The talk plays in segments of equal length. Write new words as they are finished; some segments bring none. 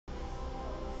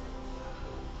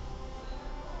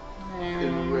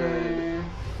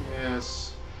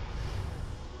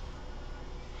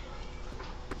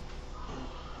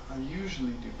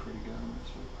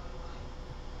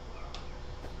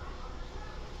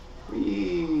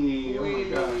Wee! Oh my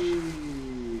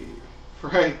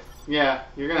gosh. Right. Yeah,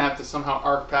 you're gonna have to somehow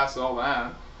arc past all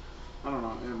that. I don't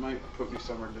know. It might put me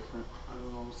somewhere different. I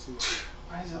don't know. We'll see.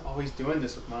 Why is it always doing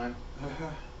this with mine?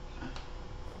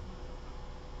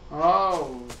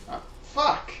 Oh,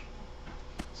 fuck!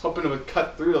 I was hoping it would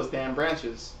cut through those damn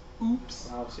branches. Oops.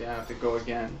 Obviously, I have to go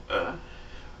again.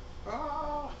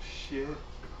 Oh, shit.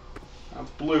 That's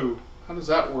blue. How does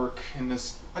that work in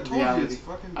this I told reality? you it's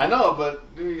fucking... I know,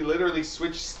 but do you literally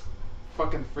switch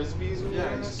fucking frisbees?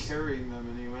 Yeah, he's carrying them,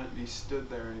 and he went and he stood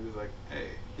there, and he was like, "Hey,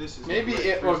 this is." Maybe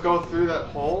it will go through that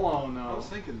hole. Oh no! I was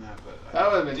thinking that, but that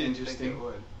would have been didn't interesting. think it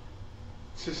would.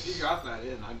 If he got that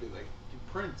in, I'd be like, "You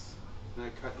Prince," and I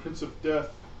cut him. Prince of Death.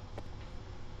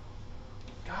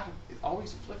 God, it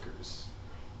always flickers.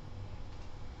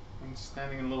 I'm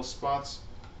standing in little spots.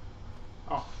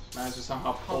 Oh, managed to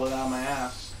somehow pull it out of my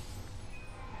ass.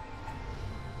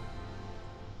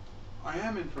 I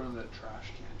am in front of that trash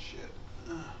can shit.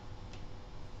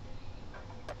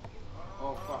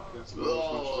 Oh fuck, that's not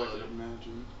as much as I could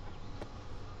imagine.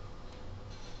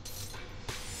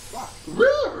 Fuck!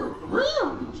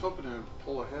 I was hoping to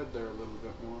pull ahead there a little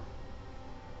bit more.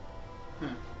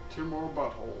 2 more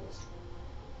buttholes.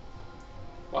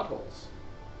 Buttholes?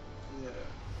 Yeah.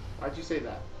 Why'd you say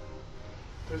that?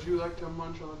 Because you like to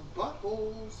munch on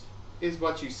buttholes. Is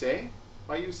what you say?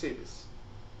 Why you say this?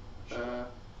 Shut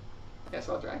up. Yeah, I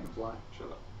saw a dragonfly. Shut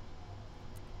up.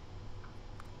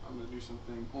 I'm gonna do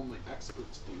something only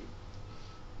experts do.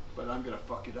 But I'm gonna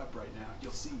fuck it up right now.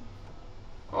 You'll see.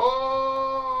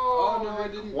 Oh no, I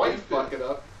didn't quite fuck it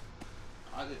up.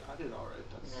 I did alright.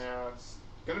 That's... Yeah, it's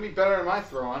gonna be better than my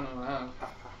throw. I know that.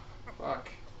 Fuck.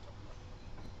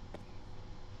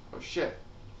 Oh shit.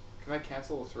 Can I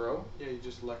cancel a throw? Yeah, you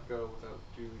just let go without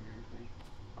doing anything.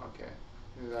 Okay.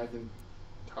 I didn't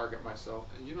target myself.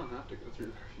 And you don't have to go through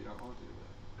there if you don't want to.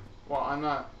 But Well, I'm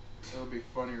not. it'll be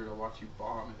funnier to watch you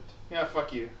bomb it. Yeah,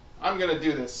 fuck you. I'm gonna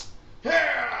do this.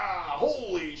 Yeah!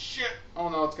 Holy shit! Oh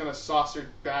no, it's gonna saucer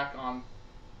back on.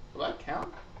 Will that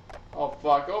count? Oh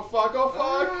fuck! Oh fuck! Oh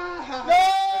fuck!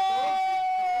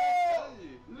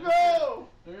 No! No!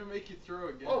 They're gonna make you throw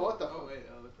again. Oh, what the? Oh wait,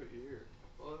 they put you here.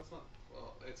 Well, that's not.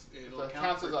 Well, it'll That count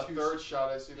counts for as a 2 third shot.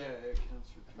 I see Yeah, that. it counts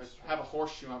for 2. If I have a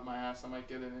horseshoe up my ass, I might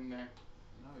get it in there.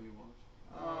 No, you won't.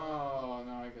 Oh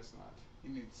no, I guess not.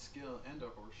 You need skill and a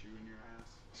horseshoe in your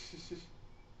ass.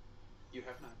 You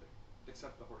have neither,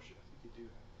 except the horseshoe. I think you do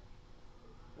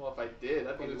have. Well, if I did,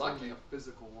 I'd But be it's lucky. only a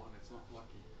physical one. It's not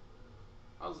lucky.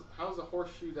 How's a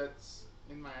horseshoe that's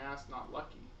in my ass not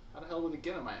lucky? How the hell would it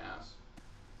get in my ass?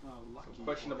 Lucky. Some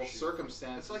questionable horseshoe.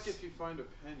 circumstances. It's like if you find a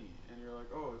penny and you're like,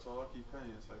 oh, it's a lucky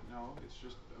penny. It's like, no, it's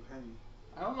just a penny.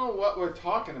 I don't know what we're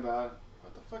talking about.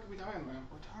 What the fuck are we talking about?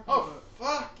 We're talking Oh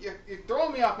about. fuck! You're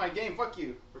throwing me off my game. Fuck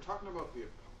you. We're talking about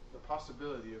the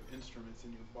possibility of instruments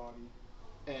in your body.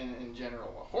 And in general,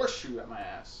 a horseshoe at my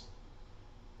ass.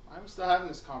 I'm still having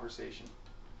this conversation.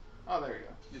 Oh, there you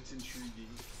go. It's intriguing.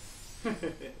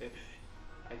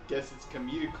 I guess it's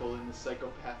comedical in the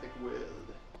psychopathic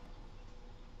world.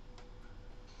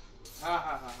 Ha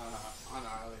ha ha ha!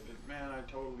 Annihilated. Man, I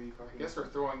totally fucking. I guess we're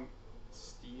throwing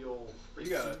steel. You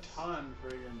got a ton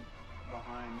friggin'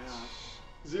 behind now.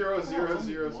 0, 0, Oh,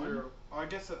 0, one. 0. Oh, I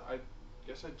guess it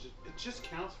just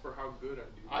counts for how good I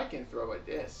do. I can throw a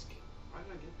disc Why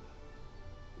did I get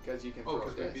that? because you can Oh, throw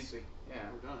a because we disc. beat Yeah.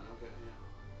 We're done. Okay,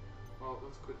 yeah. Well,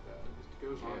 let's quit that. It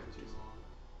goes on Yeah, for too just- long.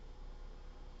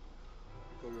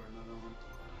 Go to another one.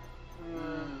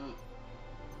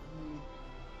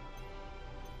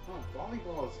 Oh,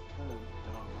 volleyball is kind of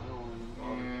dumb. I don't want to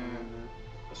bother playing there.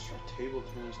 Let's try table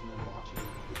tennis and then bocce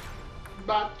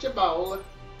ball. Bocce ball.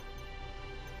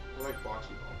 I like bocce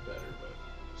ball better, but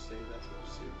save that for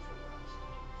last.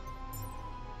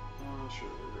 Oh, sure,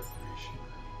 recreation.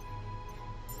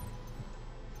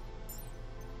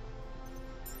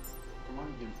 Come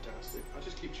on, fantastic. I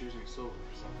just keep choosing silver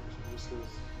for some reason. Just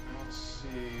because. Let's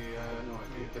see. I have no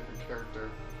Maybe idea. a different character.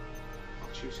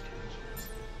 I'll choose Kenji.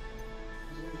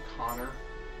 His name Connor.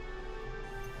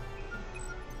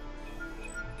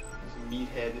 He's a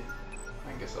meathead.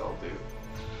 I guess I'll do.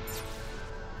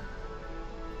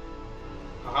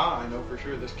 Aha, I know for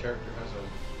sure this character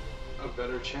has a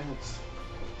better chance.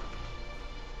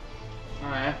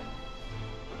 Alright.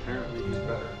 Apparently he's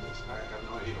better at this. I have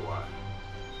no idea why.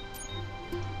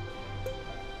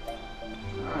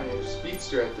 Alright, you're a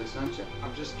speedster at this, aren't you?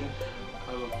 I'm just getting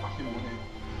a little fucking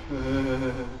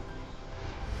game.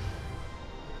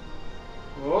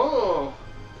 Whoa!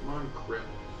 Come on, Crip.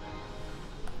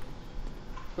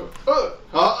 Oh!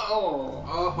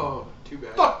 Oh, too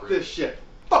bad. Fuck Crip. this shit!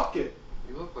 Fuck it!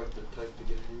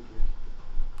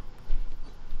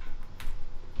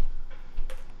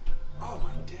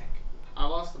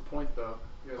 lost the point though.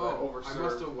 Because I Oh, I overserved.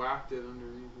 must have whacked it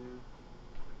underneath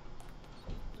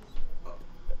there.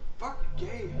 Fuck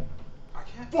gay. I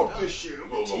can't. Fuck this shit. I'm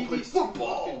gonna go play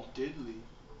football. Diddly.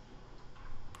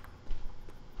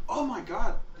 Oh my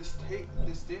god, this damn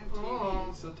TV is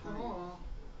so tiny.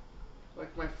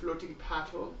 Like my floating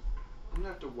paddle. I'm gonna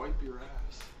have to wipe your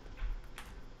ass.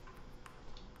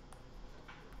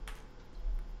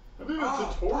 I need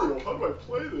a tutorial. How do I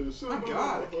play this? Oh my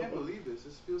god, I can't believe this.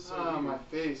 This feels so weird. My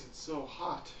face, it's so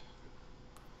hot.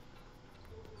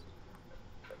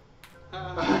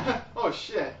 Oh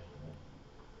shit.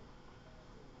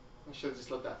 I should have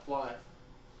just let that fly.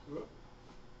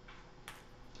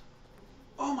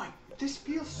 Oh my, this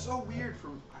feels so weird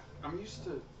from, I'm used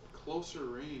to closer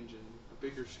range and a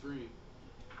bigger screen.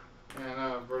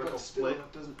 And vertical But still, split.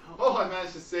 that doesn't help. Oh, I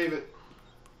managed to save it.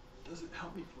 Doesn't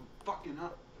help me from fucking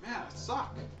up. Man, I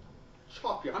suck.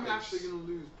 Chop your I'm face. actually gonna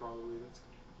lose probably.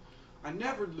 I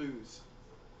never lose.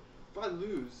 If I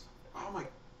lose, oh my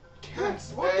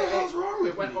tits! What the hell's wrong with me?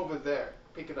 It went over there.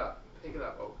 Pick it up. Pick it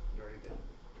up. Oh, you already did.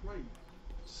 Come on, you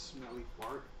smelly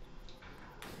fart.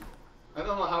 I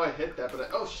don't know how I hit that, but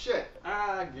oh shit.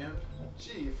 Again.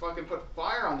 Gee, you fucking put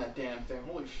fire on that damn thing.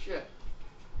 Holy shit.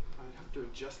 I'd have to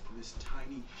adjust this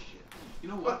tiny shit. You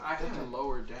know what? I had to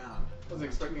lower down. I was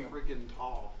expecting I'm too freaking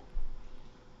tall.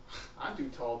 I'm too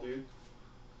tall, dude.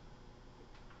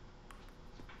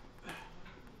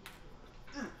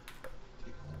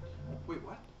 Wait,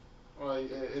 what? Well,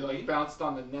 it like bounced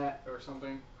on the net or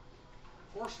something.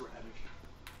 Horseradish.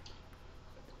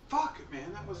 Fuck it,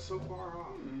 man. That was so far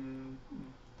off.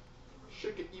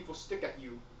 Shake an evil stick at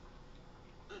you.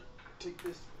 Take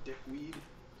this, dickweed.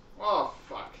 Oh,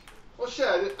 fuck. Well, shit,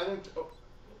 I didn't... Oh.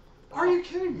 Are you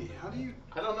kidding me? How do you...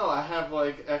 I don't know. I have,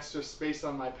 like, extra space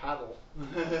on my paddle.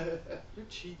 You're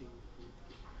cheating.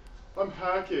 I'm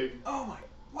hacking. Oh my...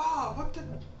 Wow, what the...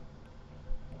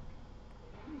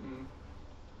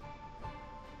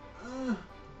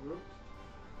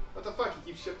 What the fuck? You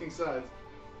keep shifting sides.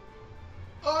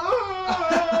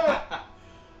 Oh!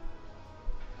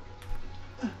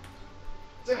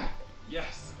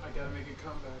 Yes, I gotta make a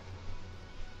comeback.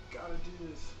 Gotta do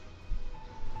this.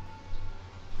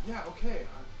 Yeah, okay.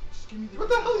 Just give me the... What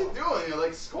the hell are you doing? You're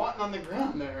like squatting on the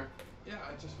ground there. Yeah,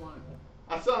 I just want...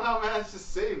 I somehow managed to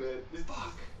save it.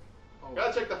 Fuck. Oh.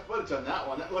 Gotta check the footage on that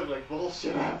one. That looked like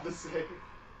bullshit, I have to say.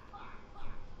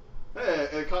 Hey,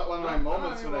 it caught one of my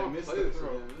moments when I missed the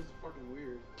throw. This is fucking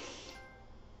weird.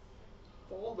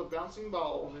 Ball, the bouncing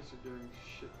ball. Unless you're doing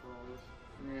shit for all this.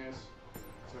 Yes.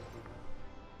 Exactly.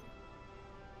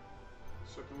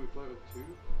 So can we play with two?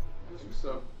 I think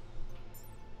so.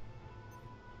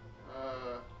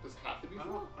 Does it have to be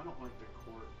four? I don't like the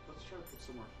court. Let's try to put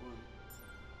somewhere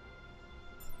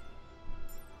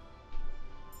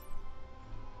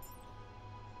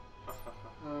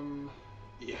fun.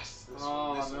 Yes. This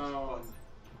one. This no. one's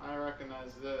fun. I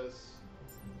recognize this.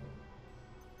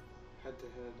 Head to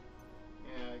head.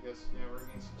 Yeah, I guess, yeah, we're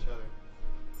against each other. It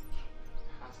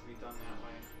has to be done that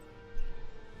way.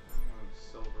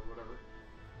 Silver, whatever.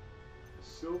 A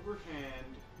silver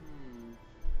hand.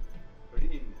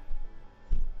 Rin.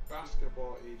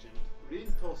 Basketball agent.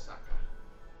 Rin Tosaka.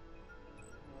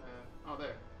 Oh,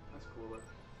 there. That's cooler.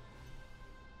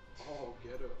 Oh,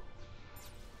 ghetto.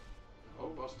 Oh,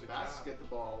 busted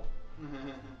basketball.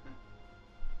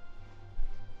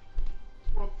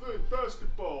 It's my thing,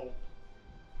 basketball.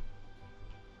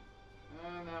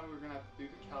 And now we're gonna have to do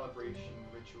the calibration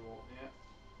ritual. Yeah.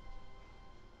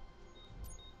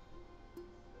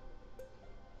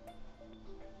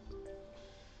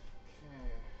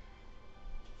 Okay.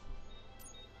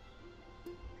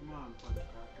 Come on, Punch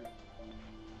Cracker.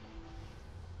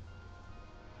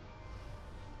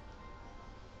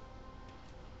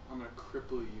 I'm gonna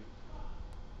cripple you.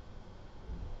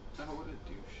 Oh, what a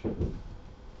douche.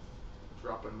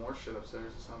 Dropping more shit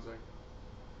upstairs, it sounds like.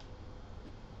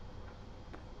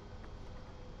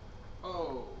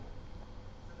 Oh.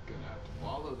 Gonna have to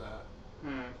follow that.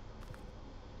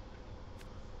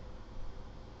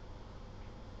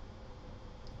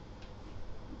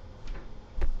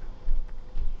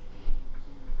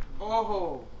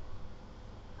 Oh!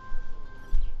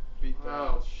 Beat that.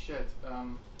 Oh, shit.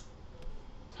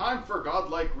 Time for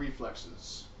godlike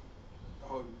reflexes.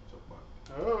 Oh, you're so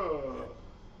fucked. Oh.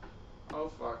 Oh,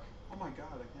 fuck. Oh my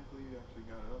god, I can't believe you actually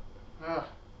got it up there.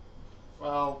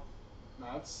 Well,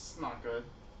 that's not good.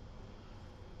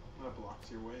 That blocks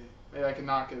your way. Maybe I can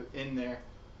knock it in there.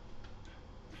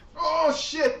 Oh,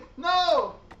 shit!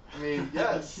 No! I mean,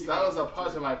 yes, that was a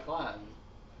part of my plan.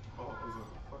 Oh, that was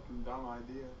a fucking dumb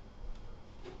idea.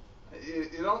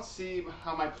 You don't see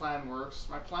how my plan works.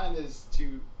 My plan is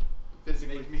to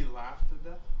physically. Make me laugh to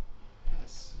death?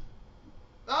 Yes.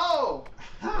 No!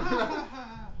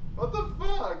 What the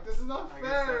fuck? This is not I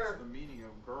fair. guess that's the meaning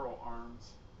of girl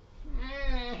arms.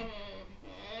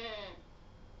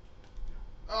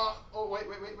 Oh, wait.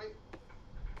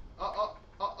 Aha!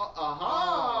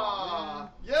 Oh,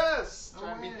 Yes! No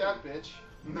Try and way. beat that bitch.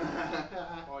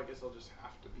 Well, I guess I'll just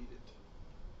have to beat it.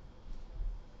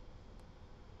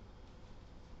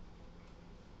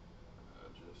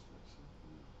 Just like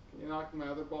something. Can you knock my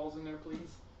other balls in there,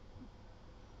 please?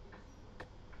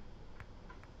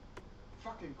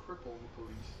 Fucking cripple the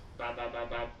police. Bad.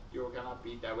 You're gonna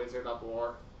beat that Wizard of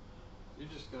War. You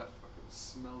just got fucking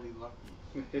smelly lucky.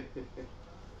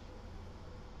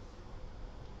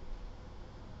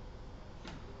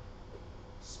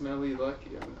 Smelly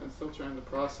lucky. I'm still trying to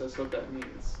process what that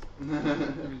means.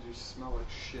 That means you smell like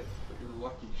shit, but you're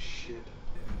lucky shit.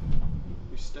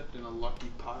 You stepped in a lucky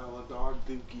pile of dog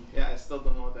dookie. Yeah, I still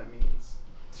don't know what that means.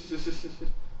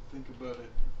 Think about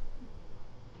it.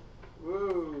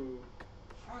 Whoa.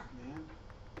 Fuck, man.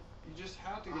 You just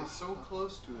had to get so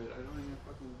close to it. I don't even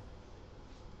fucking.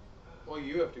 Well,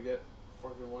 you have to get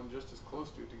fucking one just as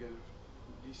close to it to get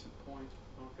a decent point.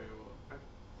 Okay, well.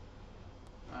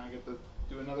 I get to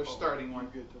do another starting one.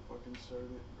 You get to fucking start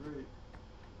it. Great.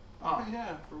 Oh. Oh,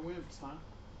 yeah, for wimps, huh?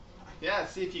 Yeah,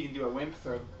 see if you can do a wimp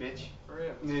throw, bitch. Hurry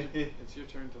up. It's your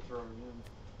turn to throw again.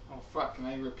 Oh fuck, can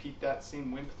I repeat that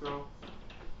same wimp throw?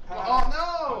 Oh,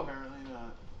 no! Apparently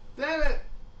not. Damn it!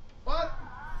 What?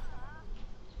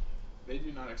 They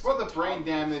do not accept. For the brain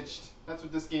damaged. That's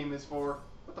what this game is for.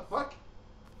 What the fuck?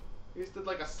 You just did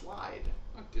like a slide.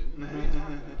 I didn't. What are you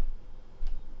talking about?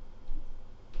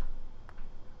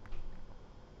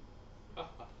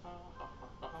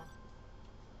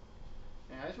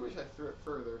 Yeah, I just wish I threw it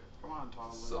further. Come on,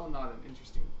 Tom. So not an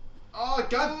interesting. Oh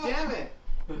god damn it!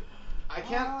 I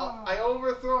can't. I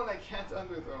overthrow and I can't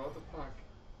underthrow. What the fuck?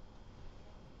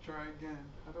 Try again.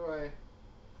 How do I?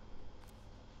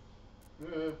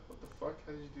 What the fuck?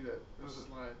 How did you do that? There's a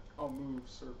slide. Oh, move,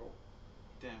 circle.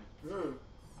 Damn it. Ugh.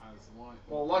 I was one.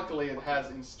 Well, luckily it has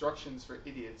instructions for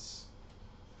idiots.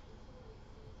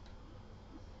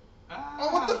 Ah!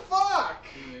 Oh, what the fuck?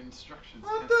 The instructions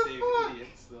What can't the save fuck?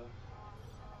 idiots, though.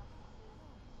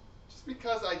 Just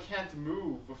because I can't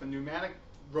move with a pneumatic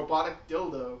robotic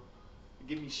dildo, you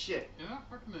give me shit. You're not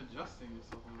fucking adjusting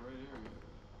yourself in the right area.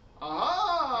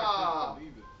 Aha! I can't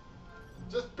believe it.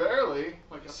 Just barely.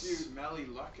 Like a few smelly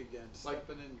luck again. Like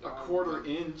Stepping in a dog quarter poop.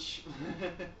 inch.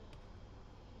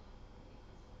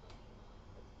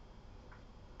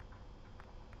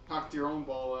 Knocked your own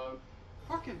ball out.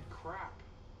 Fucking crap.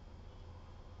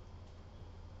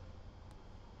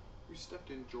 You stepped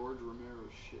in George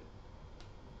Romero's shit.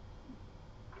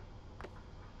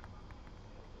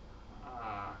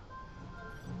 Ah.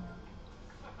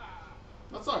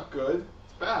 That's not good.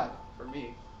 It's bad for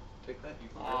me. Take that, you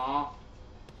fucker. Aww.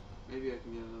 Maybe I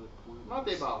can get another point.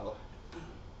 Mate ball.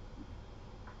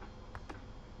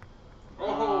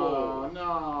 Oh,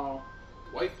 no.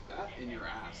 Wipe that in your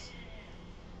ass.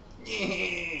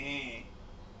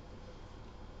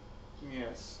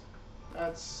 Yes.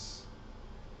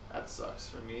 That sucks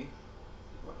for me.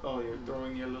 Oh, you're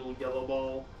throwing your little yellow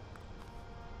ball.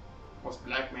 Most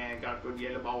black man got good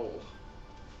yellow ball.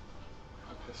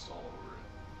 I pissed all over it.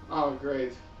 Oh,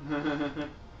 great.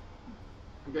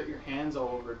 You got your hands all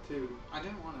over it too. I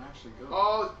didn't want to actually go.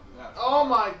 Oh, that oh far.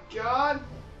 my god!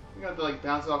 You got to like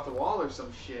bounce it off the wall or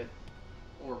some shit.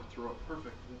 Or throw it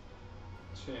perfectly.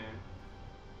 Chan.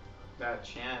 That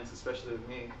chance, especially with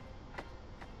me.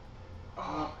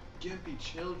 Oh, gimpy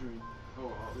children. Oh,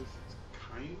 wow, this is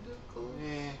kind of close.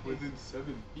 Yeah. Within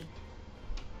 7 feet.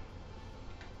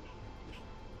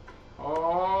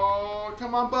 Oh,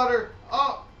 come on, butter!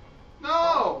 Oh,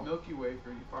 no! Milky Wafer,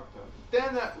 you fucked up.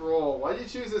 Damn that roll. Why'd you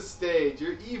choose this stage?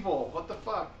 You're evil. What the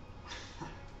fuck?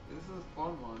 This is a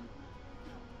fun one.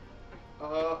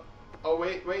 Oh,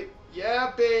 wait.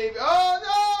 Yeah, babe. Oh,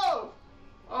 no!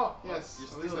 Oh, yes. You're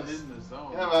At least still I- in the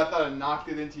zone. Yeah, but I thought I knocked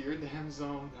it into your damn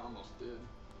zone. I almost did.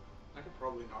 I could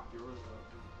probably knock yours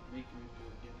out and make you into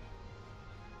a gimp.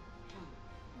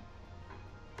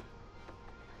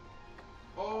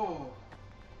 Oh!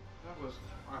 That was...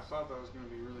 I thought that was going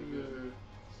to be really good.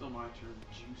 Still my turn.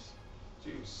 Juice.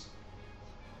 Juice.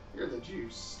 You're the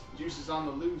juice. Juice is on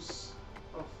the loose.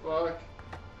 Oh, fuck.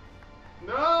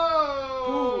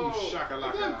 No! Boom, shakalaka.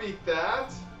 I can't beat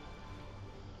that.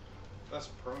 That's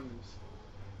pro news.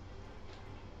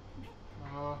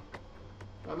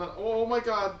 I'm not, oh my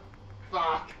god.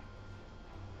 Fuck.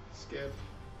 Skip.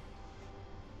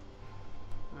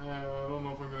 I don't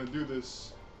know if I'm gonna do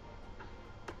this.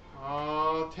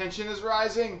 Oh, tension is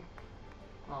rising.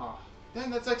 Oh, Then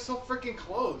that's like so freaking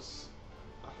close.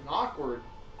 And awkward.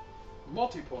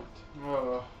 Multi-point.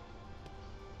 Ugh.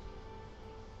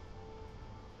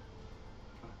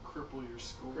 Cripple your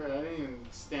score. Great, I didn't even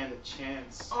stand a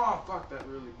chance. Oh fuck, that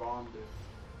really bombed it.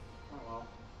 Oh well.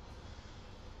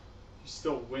 You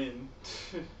still win.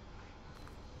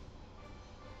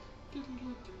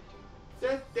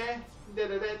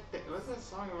 What's that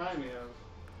song remind me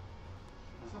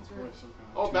of? Sounds right.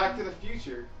 Oh, Back to the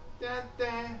Future. Okay, I'll take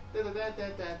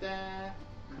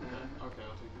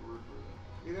your word for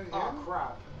that. You didn't hear Oh it?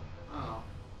 crap. Oh.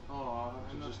 Oh, I'll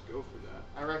have to just go for that.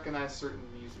 I recognize certain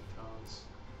music tones.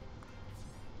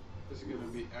 This is gonna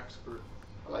be expert.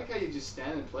 I like how you just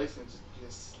stand in place and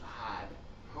just slide.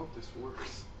 I hope this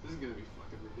works. This is gonna be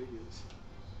fucking ridiculous.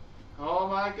 Oh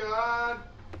my god!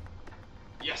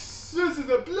 Yes! This is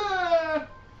a blur!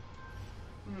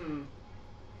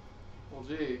 Well,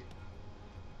 gee.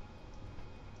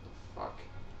 The fuck?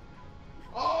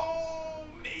 Oh,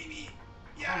 maybe!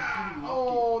 Yeah!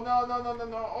 Oh, no.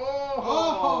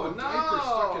 Oh, no! Diaper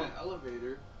stuck in an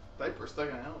elevator. Diaper stuck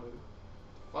in an elevator.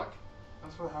 The fuck?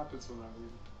 That's what happens when I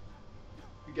read.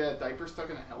 You get a diaper stuck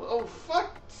in an elevator? Oh,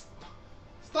 fuck!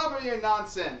 Stop with your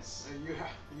nonsense! You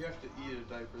have to eat a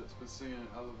diaper that's been sitting in an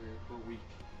elevator for a week.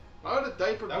 Why would a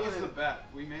diaper be That in was the bet.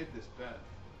 We made this bet.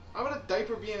 Why would a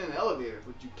diaper be in an elevator?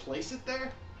 Would you place it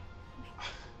there?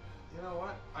 You know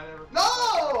what? I never. No!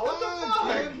 What the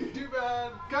fuck? Too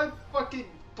bad. God fucking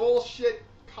bullshit,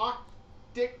 cock,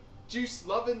 dick, juice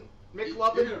loving, You're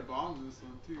McLovin. gonna bomb this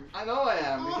one too. I know I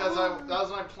am because that was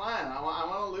my plan. I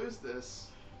want to lose this.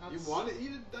 You want to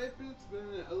eat a diaper that's been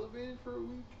in an elevator for a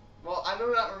week? Well, I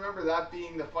do not remember that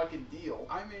being the fucking deal.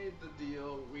 I made the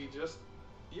deal. We just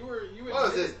you What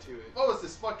was admitted this? to it. What was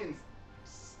this fucking?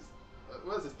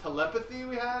 What was this telepathy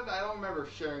we had? I don't remember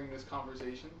sharing this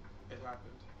conversation. It happened.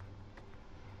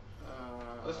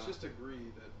 Let's just agree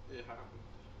that it happened.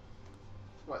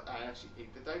 What? I actually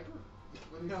ate the diaper?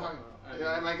 What are you No, talking I about?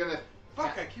 mean- Am I gonna?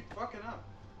 Fuck! I keep fucking up.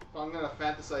 I'm gonna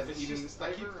fantasize It's eating just, this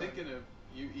I diaper. keep thinking of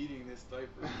you eating this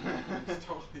diaper. It's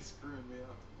totally screwing me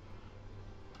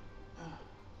up.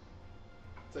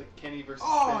 It's like Kenny versus.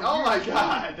 Oh, Stan. Oh my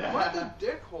god! What the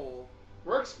dick hole?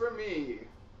 Works for me,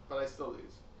 but I still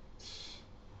lose.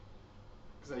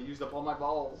 Because I used up all my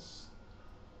balls.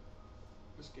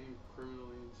 This game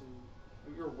criminally insane.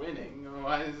 If you're winning,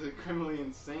 why is it criminally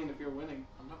insane if you're winning?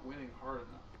 I'm not winning hard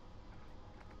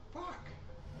enough. Fuck.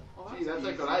 Well, Gee, that's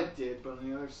like what I did, but on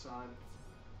the other side.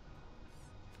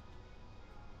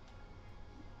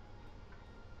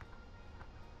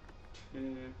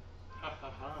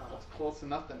 That's close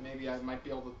enough that maybe I might be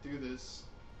able to do this.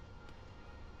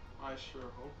 I sure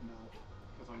hope not,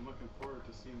 because I'm looking forward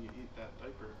to seeing you eat that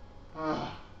diaper. I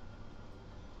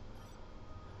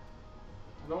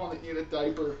don't want to eat a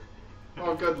diaper.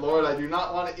 Oh, good lord, I do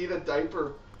not want to eat a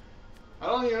diaper. I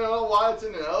don't even know why it's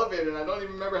in an elevator, and I don't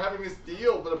even remember having this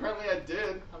deal, but apparently I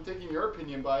did. I'm taking your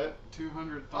opinion by it.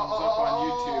 200 thumbs up on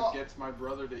YouTube gets my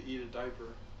brother to eat a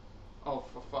diaper. Oh,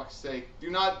 for fuck's sake.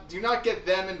 Do not get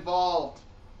them involved.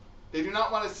 They do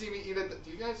not want to see me eat a... Do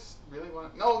you guys really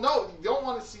want to... No, you don't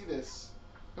want to see this.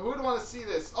 Who would want to see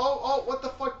this? Oh, what the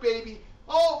fuck, baby?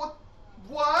 Oh,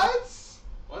 what?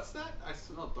 What's that? I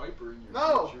smell diaper in your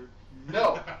No. picture.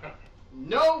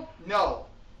 No. No.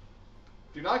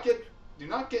 Do not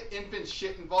get infant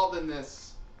shit involved in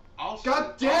this.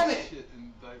 God damn it! Shit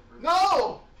in diaper.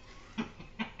 No!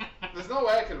 There's no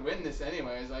way I could win this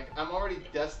anyways. Like, I'm already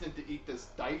destined to eat this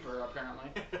diaper, apparently.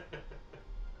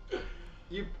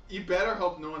 You better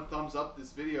hope no one thumbs up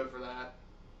this video for that.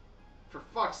 For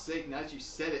fuck's sake, now that you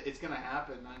said it, it's gonna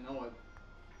happen. I know it.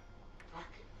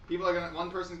 Fuck. One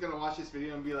person's gonna watch this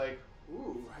video and be like,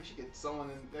 ooh, I should get someone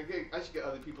I should get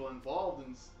other people involved,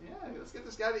 and yeah, let's get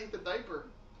this guy to eat the diaper.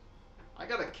 I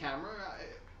got a camera.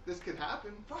 This could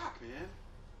happen. Fuck, man.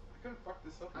 I couldn't fuck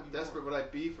this up How anymore. desperate would I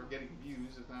be for getting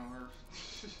views if that works?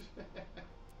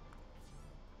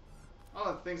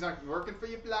 Oh, things aren't working for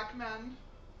you, black man.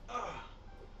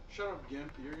 Shut up,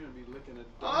 Gimp. You're gonna be licking a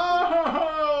diaper.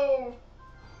 Oh!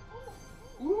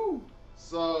 Ooh.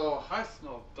 So, I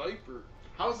smell diaper.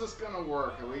 how's this gonna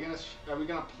work? Are we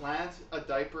gonna plant a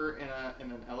diaper in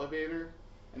an elevator?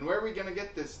 And where are we gonna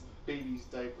get this baby's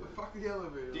diaper? Fuck the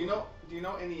elevator. Do you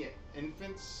know any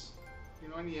infants? Do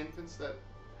you know any infants that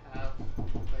have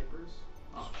diapers?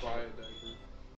 Just buy a diaper.